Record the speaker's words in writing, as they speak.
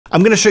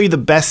I'm going to show you the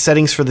best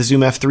settings for the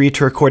Zoom F3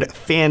 to record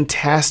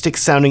fantastic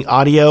sounding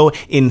audio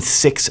in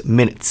 6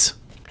 minutes.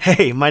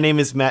 Hey, my name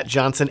is Matt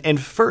Johnson, and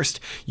first,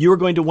 you are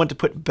going to want to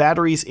put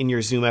batteries in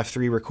your Zoom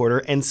F3 recorder,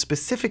 and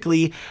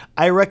specifically,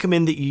 I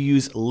recommend that you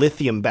use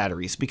lithium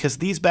batteries because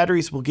these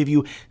batteries will give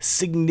you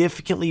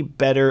significantly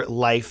better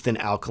life than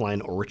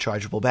alkaline or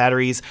rechargeable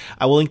batteries.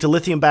 I will link to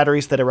lithium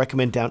batteries that I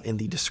recommend down in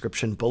the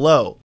description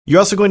below. You're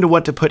also going to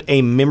want to put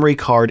a memory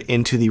card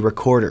into the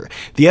recorder.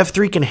 The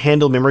F3 can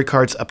handle memory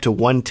cards up to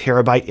 1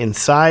 terabyte in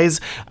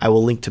size. I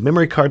will link to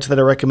memory cards that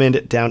I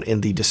recommend down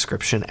in the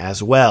description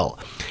as well.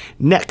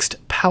 Next,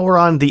 power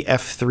on the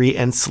F3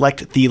 and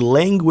select the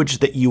language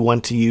that you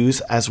want to use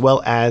as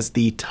well as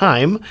the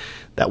time.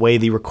 That way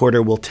the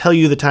recorder will tell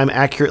you the time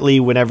accurately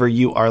whenever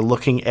you are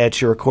looking at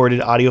your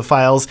recorded audio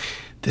files.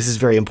 This is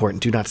very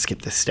important. Do not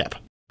skip this step.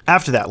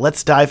 After that,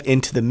 let's dive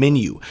into the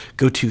menu.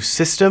 Go to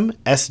System,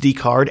 SD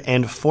card,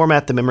 and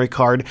format the memory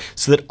card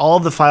so that all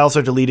of the files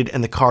are deleted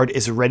and the card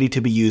is ready to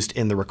be used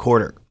in the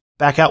recorder.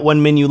 Back out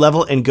one menu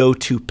level and go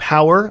to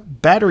Power,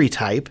 Battery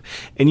Type,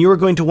 and you are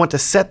going to want to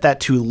set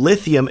that to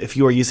lithium if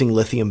you are using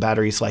lithium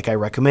batteries like I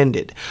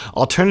recommended.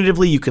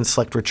 Alternatively, you can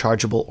select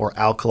rechargeable or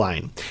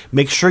alkaline.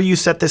 Make sure you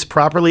set this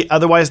properly,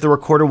 otherwise the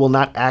recorder will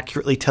not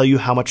accurately tell you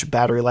how much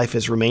battery life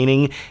is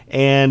remaining,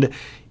 and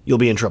you'll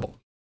be in trouble.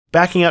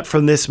 Backing out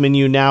from this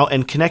menu now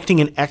and connecting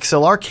an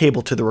XLR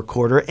cable to the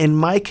recorder. In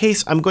my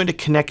case, I'm going to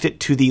connect it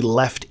to the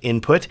left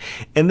input,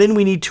 and then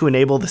we need to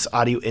enable this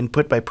audio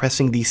input by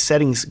pressing the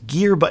settings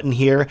gear button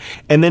here,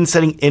 and then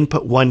setting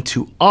input 1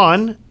 to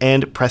on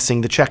and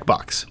pressing the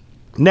checkbox.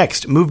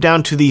 Next, move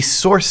down to the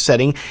source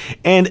setting,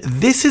 and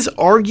this is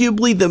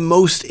arguably the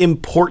most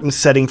important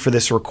setting for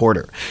this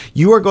recorder.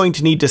 You are going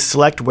to need to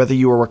select whether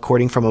you are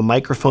recording from a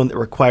microphone that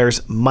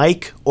requires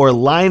mic or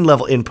line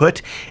level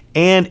input,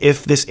 and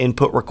if this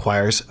input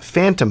requires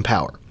phantom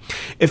power.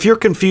 If you're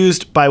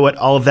confused by what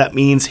all of that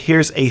means,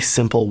 here's a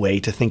simple way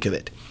to think of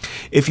it.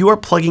 If you are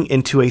plugging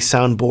into a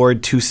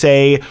soundboard to,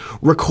 say,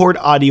 record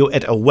audio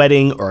at a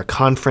wedding or a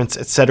conference,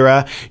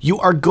 etc., you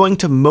are going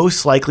to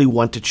most likely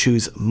want to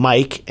choose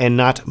mic and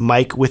not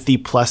mic with the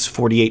plus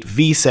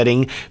 48V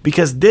setting,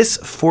 because this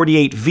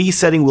 48V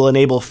setting will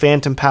enable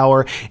phantom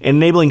power, and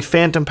enabling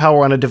phantom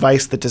power on a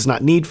device that does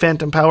not need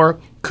phantom power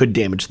could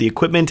damage the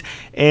equipment,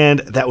 and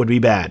that would be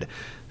bad.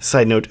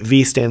 Side note,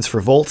 V stands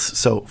for volts,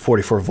 so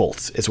 44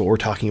 volts is what we're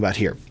talking about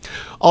here.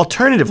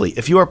 Alternatively,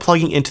 if you are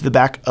plugging into the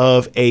back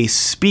of a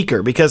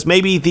speaker, because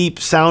maybe the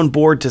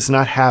soundboard does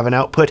not have an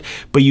output,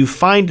 but you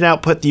find an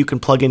output that you can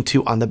plug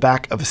into on the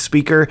back of a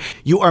speaker,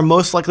 you are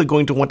most likely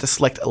going to want to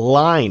select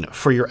line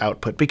for your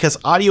output, because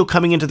audio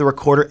coming into the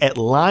recorder at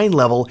line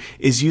level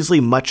is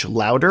usually much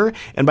louder,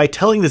 and by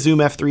telling the Zoom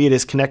F3 it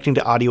is connecting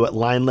to audio at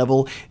line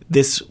level,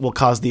 this will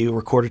cause the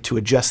recorder to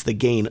adjust the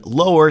gain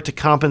lower to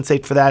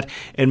compensate for that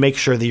and make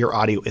sure that your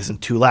audio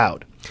isn't too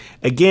loud.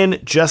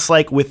 Again, just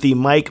like with the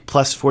mic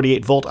plus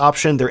 48 volt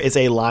option, there is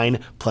a line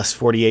plus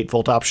 48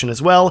 volt option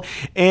as well,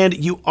 and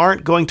you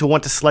aren't going to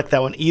want to select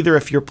that one either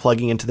if you're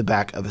plugging into the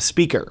back of a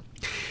speaker.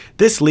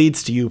 This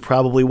leads to you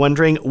probably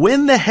wondering,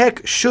 when the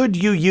heck should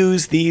you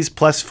use these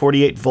plus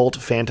 48 volt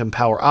phantom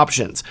power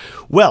options?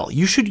 Well,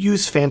 you should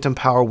use phantom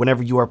power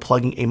whenever you are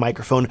plugging a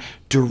microphone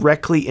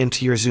directly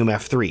into your Zoom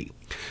F3.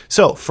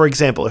 So, for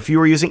example, if you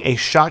were using a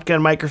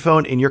shotgun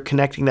microphone and you're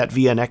connecting that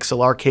via an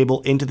XLR cable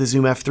into the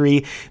Zoom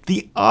F3,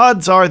 the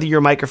odds are that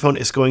your microphone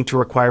is going to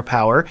require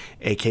power,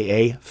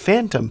 aka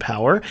phantom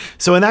power.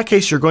 So in that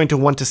case, you're going to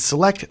want to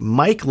select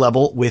mic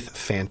level with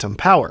phantom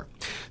power.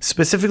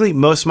 Specifically,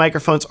 most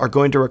microphones are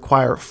going to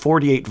require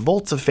 48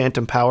 volts of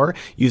phantom power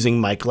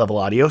using mic level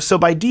audio. So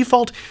by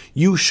default,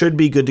 you should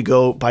be good to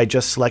go by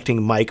just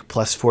selecting mic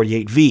plus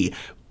 48V.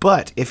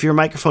 But if your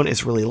microphone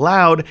is really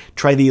loud,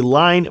 try the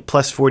line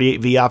plus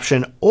 48V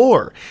option,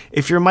 or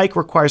if your mic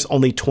requires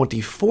only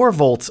 24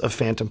 volts of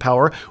phantom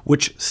power,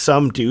 which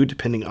some do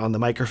depending on the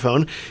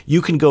microphone,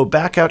 you can go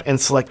back out and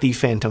select the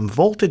phantom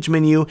voltage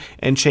menu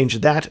and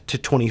change that to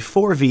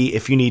 24V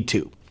if you need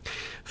to.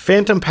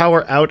 Phantom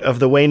power out of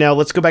the way now,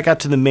 let's go back out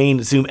to the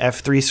main Zoom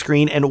F3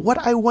 screen, and what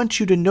I want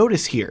you to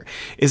notice here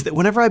is that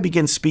whenever I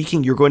begin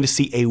speaking, you're going to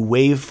see a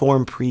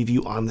waveform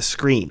preview on the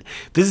screen.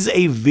 This is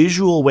a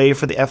visual way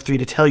for the F3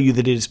 to tell you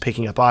that it is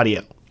picking up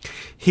audio.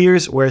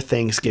 Here's where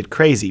things get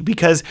crazy,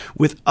 because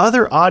with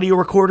other audio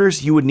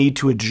recorders, you would need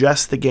to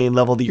adjust the gain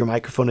level that your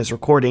microphone is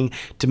recording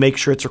to make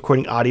sure it's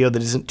recording audio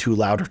that isn't too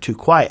loud or too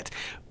quiet.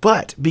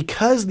 But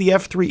because the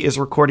F3 is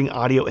recording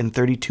audio in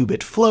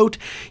 32-bit float,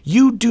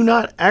 you do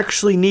not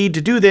actually need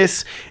to do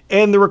this,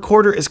 and the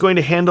recorder is going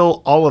to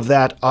handle all of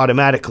that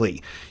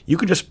automatically. You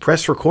can just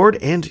press record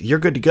and you're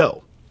good to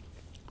go.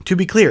 To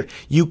be clear,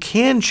 you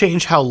can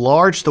change how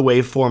large the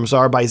waveforms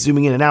are by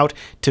zooming in and out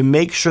to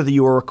make sure that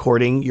you are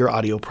recording your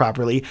audio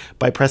properly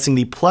by pressing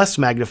the plus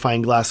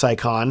magnifying glass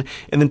icon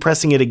and then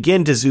pressing it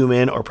again to zoom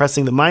in, or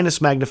pressing the minus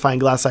magnifying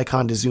glass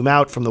icon to zoom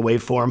out from the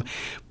waveform.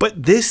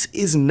 But this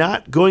is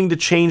not going to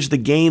change the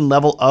gain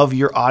level of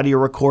your audio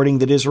recording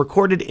that is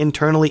recorded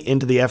internally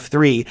into the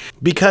F3,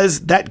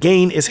 because that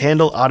gain is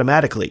handled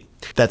automatically.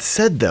 That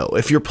said though,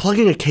 if you're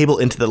plugging a cable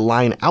into the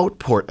line out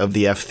port of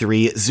the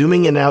F3,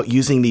 zooming in and out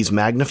using these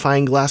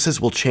magnifying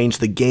glasses will change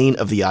the gain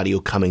of the audio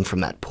coming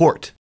from that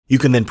port. You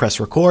can then press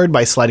record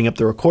by sliding up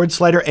the record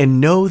slider and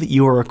know that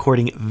you are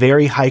recording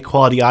very high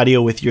quality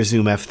audio with your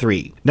Zoom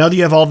F3. Now that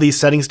you have all these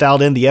settings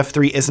dialed in, the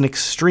F3 is an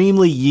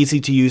extremely easy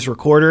to use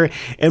recorder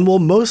and will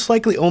most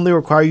likely only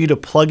require you to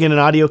plug in an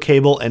audio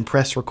cable and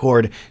press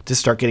record to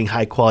start getting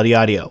high quality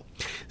audio.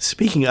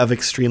 Speaking of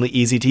extremely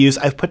easy to use,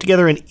 I've put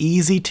together an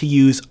easy to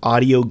use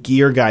audio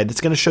gear guide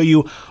that's going to show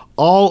you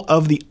all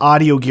of the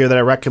audio gear that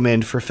I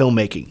recommend for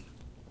filmmaking.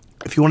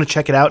 If you want to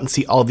check it out and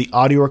see all the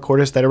audio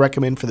recorders that I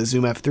recommend for the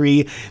Zoom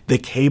F3, the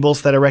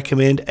cables that I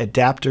recommend,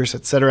 adapters,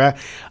 etc.,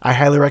 I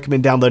highly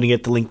recommend downloading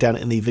it. The link down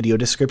in the video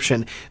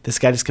description. This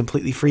guide is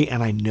completely free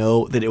and I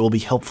know that it will be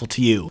helpful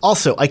to you.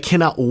 Also, I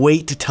cannot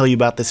wait to tell you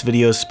about this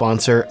video's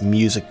sponsor,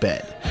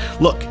 MusicBed.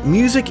 Look,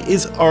 music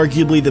is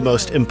arguably the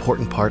most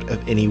important part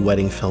of any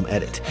wedding film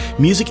edit.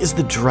 Music is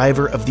the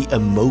driver of the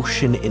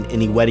emotion in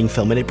any wedding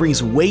film, and it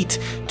brings weight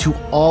to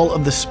all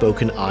of the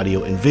spoken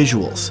audio and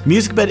visuals.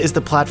 MusicBed is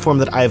the platform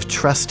that I have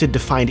trusted to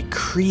find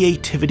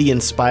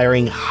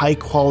creativity-inspiring,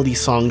 high-quality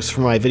songs for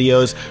my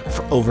videos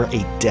for over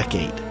a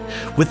decade.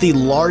 With the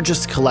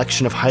largest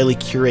collection of highly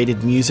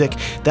curated music,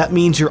 that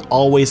means you're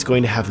always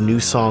going to have new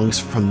songs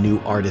from new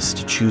artists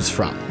to choose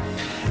from.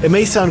 It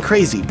may sound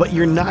crazy, but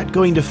you're not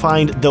going to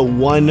find the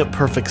one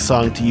perfect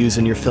song to use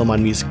in your film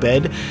on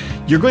MusicBed.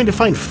 You're going to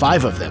find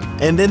 5 of them,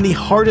 and then the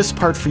hardest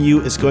part for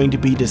you is going to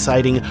be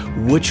deciding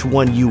which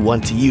one you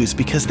want to use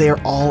because they are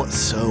all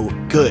so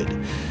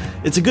good.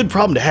 It's a good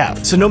problem to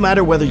have. So no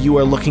matter whether you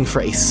are looking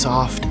for a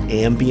soft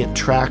ambient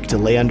track to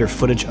lay under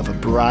footage of a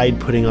bride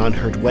putting on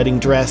her wedding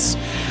dress,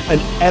 an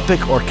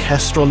epic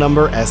orchestral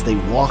number as they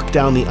walk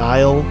down the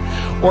aisle,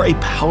 or a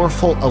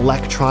powerful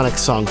electronic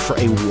song for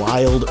a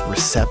wild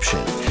reception,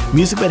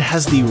 MusicBed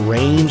has the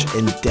range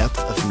and depth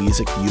of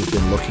music you've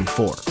been looking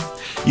for.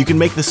 You can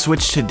make the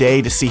switch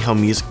today to see how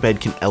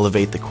MusicBed can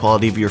elevate the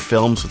quality of your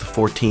films with a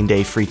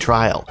 14-day free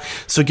trial.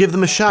 So give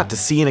them a shot to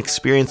see and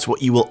experience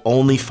what you will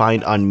only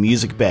find on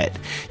MusicBed.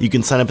 You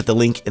can sign up at the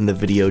link in the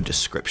video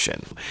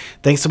description.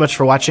 Thanks so much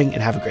for watching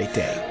and have a great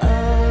day.